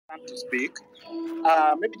to speak.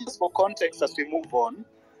 Maybe just for context as we move on.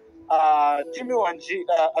 Wanjigi,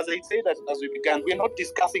 as I said as we began, we're not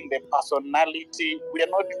discussing the personality. We are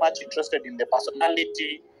not much interested in the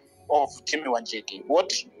personality of Wanjigi.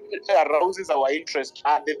 What arouses our interest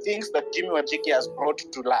are the things that Wanjigi has brought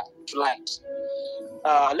to light.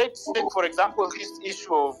 Let's take, for example, this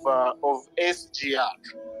issue of SGR.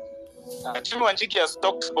 Wanjigi has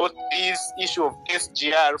talked about this issue of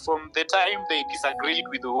SGR from the time they disagreed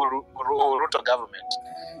with the Ruto government.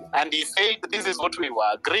 And he said, this is what we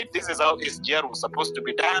were agreed, this is how SGR was supposed to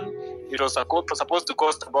be done. It was supposed to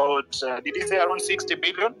cost about, did he say around 60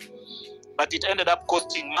 billion? But it ended up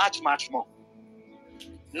costing much, much more.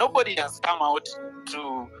 Nobody has come out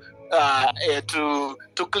to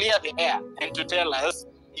clear the air and to tell us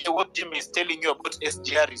what Jim is telling you about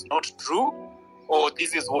SGR is not true, or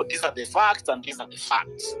these are the facts and these are the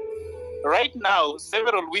facts. Right now,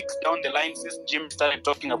 several weeks down the line, since Jim started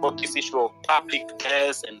talking about this issue of public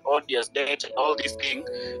tests and odious debt and all these things,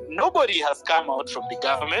 nobody has come out from the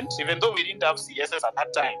government, even though we didn't have CSS at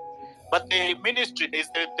that time. But the ministry, the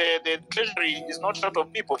treasury is not short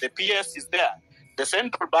of people. The PS is there. The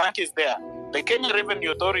central bank is there. The Kenya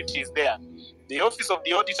Revenue Authority is there. The Office of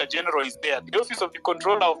the Auditor General is there. The Office of the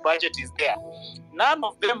Controller of Budget is there. None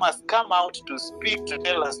of them has come out to speak to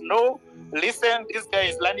tell us, no, listen, this guy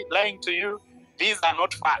is lying to you. These are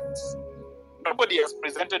not facts. Nobody has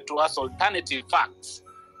presented to us alternative facts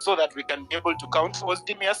so that we can be able to counter what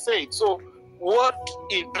Jimmy has said. So what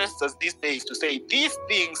interests us these days to say these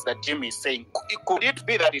things that Jimmy is saying, could it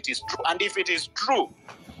be that it is true? And if it is true,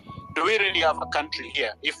 do we really have a country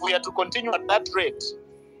here? If we are to continue at that rate,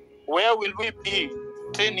 where will we be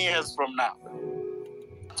 10 years from now?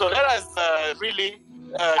 So let us really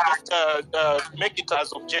just make it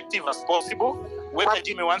as objective as possible. Whether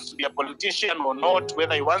Jimmy wants to be a politician or not,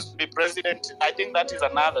 whether he wants to be president, I think that is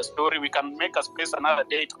another story. We can make a space another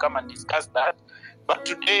day to come and discuss that. But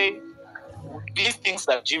today, these things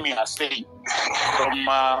that Jimmy has said, from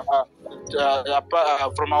our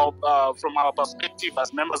perspective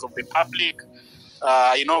as members of the public,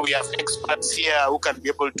 we have experts here who can be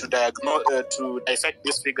able to to dissect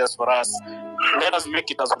these figures for us. Let us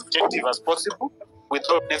make it as objective as possible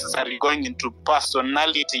without necessarily going into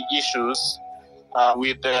personality issues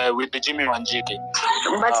with the Jimmy Wanjigi.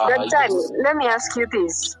 But Dr. Let me ask you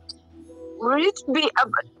this. Will it be,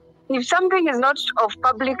 if something is not of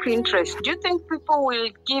public interest, do you think people will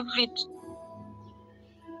give it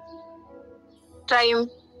time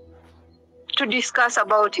to discuss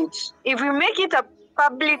about it? If we make it a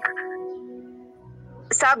public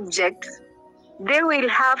subject, they will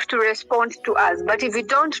have to respond to us. But if we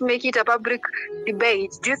don't make it a public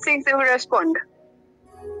debate, do you think they will respond?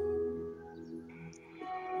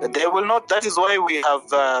 They will not. That is why we have,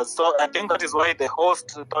 so I think that is why the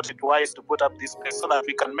host thought it wise to put up this space so that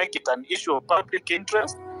we can make it an issue of public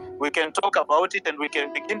interest. We can talk about it and we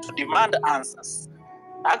can begin to demand answers.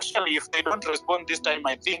 Actually, if they don't respond this time,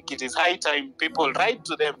 I think it is high time people write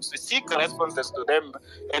to them, seek responses to them,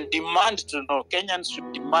 and demand to know. Kenyans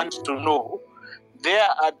should demand to know.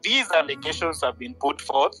 These allegations have been put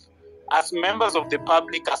forth as members of the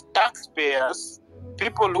public, as taxpayers,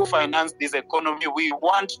 people who finance this economy. We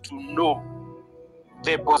want to know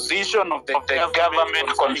the position of the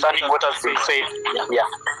government concerning what has been said. Yeah.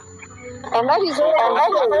 And that is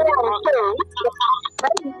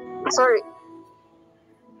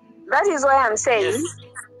That is why I'm saying, yes,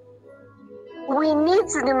 we need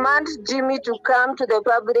to demand Jimmy to come to the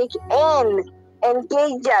public and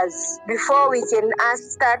engage us before we can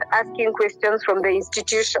start asking questions from the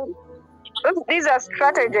institution. These are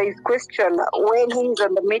strategized questions when he's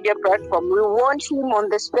on the media platform. We want him on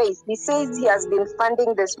the space. He says he has been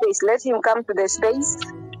funding the space. Let him come to the space,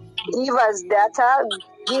 give us data,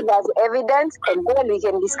 give us evidence, and then we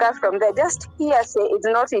can discuss from there. Just hearsay is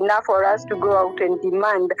not enough for us to go out and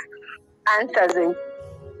demand answers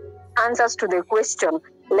to the question.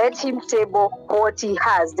 Let him table what he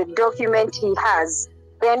has, the document he has.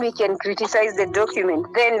 Then we can criticize the document.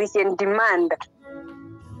 Then we can demand.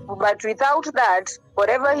 But without that,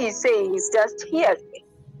 whatever he's saying is just hearsay.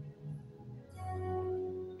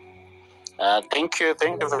 Thank you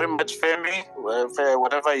very much, Femi.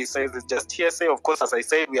 Whatever he says is just hearsay. Of course, as I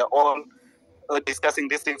said, we are all discussing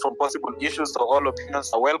this thing from possible issues, so all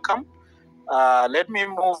opinions are welcome. Let me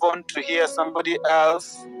move on to hear somebody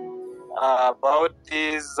else about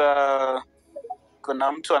this.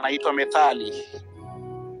 Kuna mtu anaitwa Methali.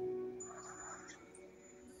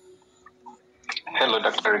 Hello,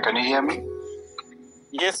 Doctor. Can you hear me?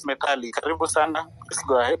 Yes, Methali. Karibu sana. Please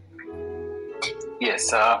go ahead.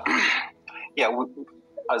 Yes.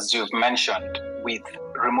 As you've mentioned, with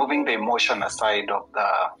removing the emotion aside of the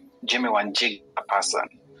Jimmy Wanjigi person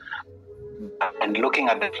and looking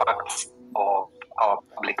at the facts of our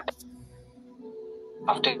public,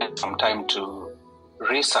 I've taken some time to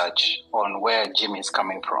research on where Jimmy is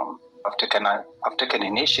coming from. I've taken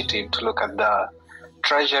initiative to look at the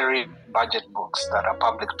Treasury budget books that are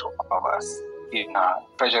public to all of us in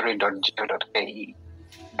treasury.go.ke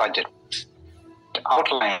budget. It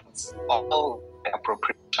outlines all the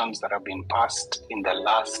appropriations that have been passed in the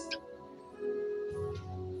last.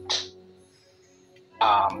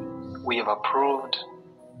 We have approved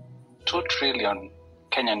 2 trillion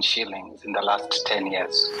Kenyan shillings in the last 10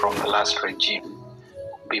 years from the last regime.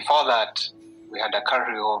 Before that, we had a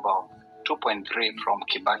carryover of 2.3 from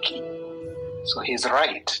Kibaki. So he's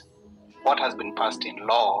right. What has been passed in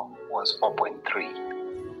law was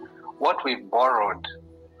 4.3. What we've borrowed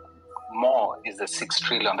more is the 6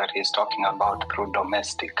 trillion that he's talking about through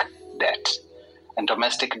domestic debt. And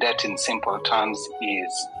domestic debt in simple terms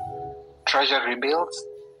is treasury bills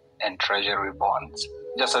and treasury bonds.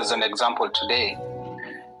 Just as an example today,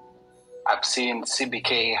 I've seen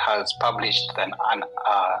CBK has published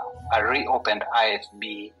a reopened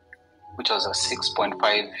IFB, which was a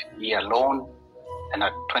 6.5-year loan and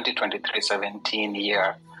a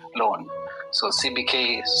 2023-17-year loan. So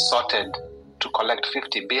CBK sorted to collect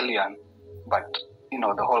 50 billion, but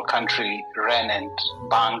the whole country ran, and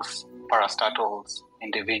banks, parastatals,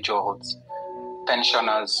 individuals,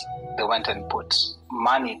 pensioners, they went and put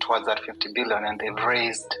money towards that 50 billion, and they've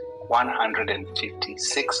raised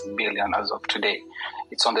 156 billion as of today.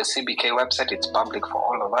 It's on the CBK website. It's public for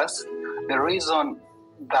all of us. The reason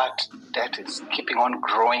that debt is keeping on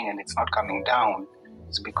growing and it's not coming down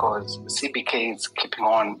is because CBK is keeping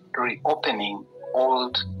on reopening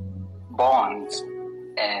old bonds,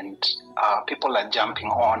 and people are jumping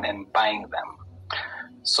on and buying them.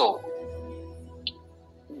 So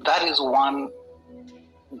that is one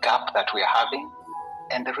gap that we are having.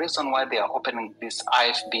 And the reason why they are opening these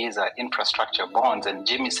IFBs are infrastructure bonds, and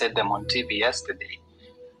Jimmy said them on TV yesterday,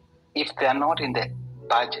 if they are not in the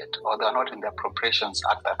budget or they are not in the Appropriations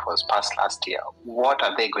Act that was passed last year, what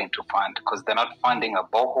are they going to fund? Because they're not funding a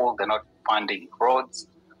borehole, they're not funding roads.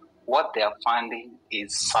 What they are funding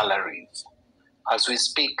is salaries. As we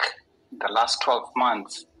speak, the last 12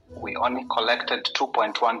 months, we only collected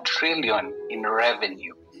 2.1 trillion in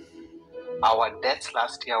revenue. Our debts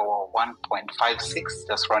last year were 1.56,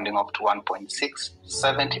 just rounding up to 1.6.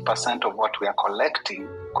 70% of what we are collecting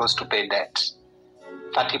goes to pay debt.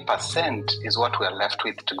 30% is what we are left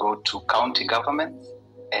with to go to county governments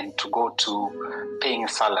and to go to paying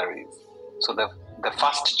salaries. So the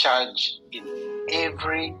first charge in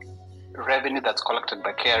every revenue that's collected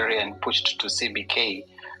by KRA and pushed to CBK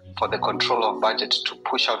for the control of budget to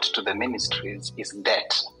push out to the ministries is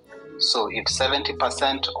debt. So if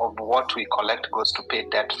 70% of what we collect goes to pay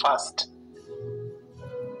debt first,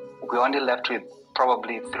 we're only left with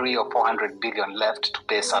probably 300 or 400 billion left to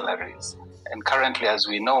pay salaries. And currently, as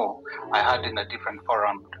we know, I heard in a different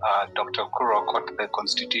forum, Dr. Kurokot, the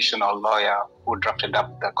constitutional lawyer who drafted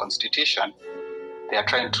up the constitution, they are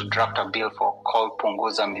trying to draft a bill called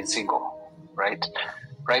Punguza Mizigo, right?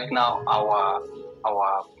 Right now,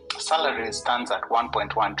 our salary stands at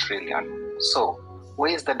 1.1 trillion. So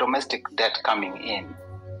where is the domestic debt coming in?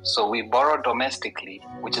 So we borrow domestically,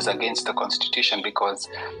 which is against the constitution, because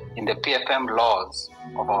in the PFM laws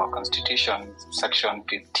of our constitution, section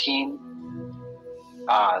 15,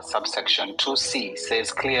 subsection 2C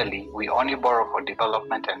says clearly we only borrow for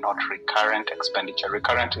development and not recurrent expenditure.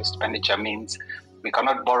 Recurrent expenditure means we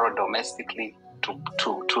cannot borrow domestically to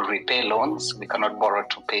repay loans. We cannot borrow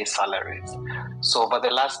to pay salaries. So over the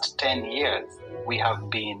last 10 years, we have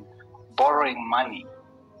been borrowing money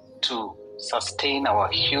to sustain our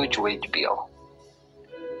huge wage bill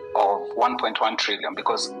of 1.1 trillion,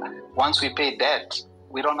 because once we pay debt,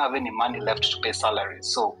 we don't have any money left to pay salaries.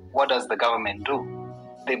 So what does the government do?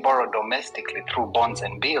 They borrow domestically through bonds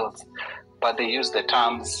and bills, but they use the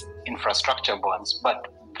terms infrastructure bonds. But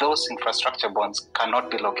those infrastructure bonds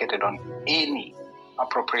cannot be located on any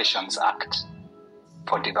Appropriations Act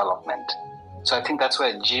for development. So I think that's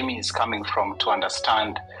where Jimmy is coming from, to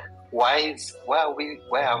understand where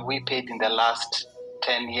have we paid in the last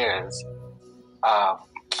 10 years?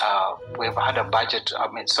 We've had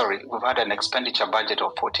we've had an expenditure budget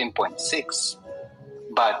of 14.6,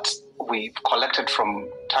 but we've collected from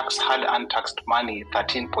hard untaxed money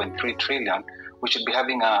 13.3 trillion. We should be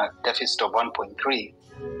having a deficit of 1.3.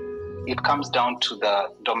 It comes down to the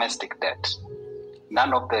domestic debt.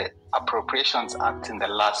 None of the Appropriations Acts in the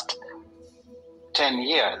last 10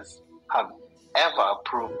 years have ever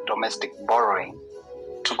approved domestic borrowing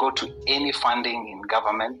to go to any funding in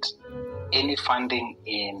government, any funding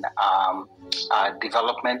in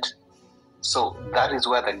development. So that is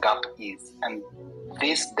where the gap is. And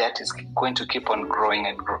this debt is going to keep on growing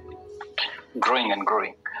and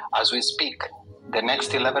growing. As we speak, the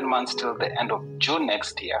next 11 months till the end of June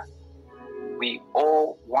next year, we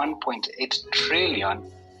owe 1.8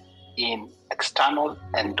 trillion in external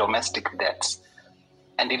and domestic debts.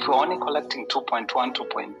 And if we're only collecting 2.1,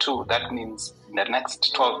 2.2, that means in the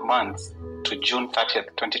next 12 months to June 30th,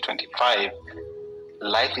 2025,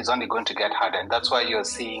 life is only going to get harder. And that's why you're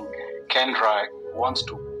seeing Kendra wants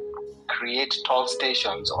to create toll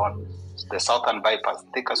stations on the Southern Bypass,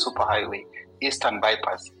 Thika Superhighway, Eastern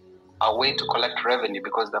Bypass, a way to collect revenue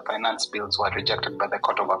because the finance bills were rejected by the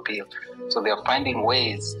Court of Appeal. So they're finding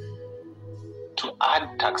ways to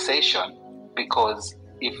add taxation, because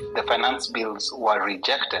if the finance bills were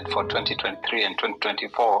rejected for 2023 and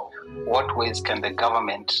 2024, what ways can the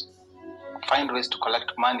government find ways to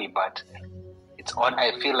collect money? But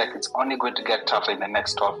I feel like it's only going to get tougher in the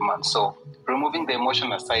next 12 months. So removing the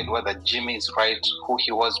emotion aside, whether Jimmy is right, who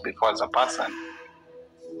he was before as a person,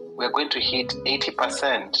 we're going to hit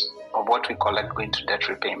 80% of what we collect going to debt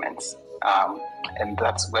repayments. And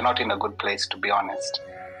we're not in a good place, to be honest.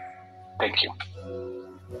 Thank you.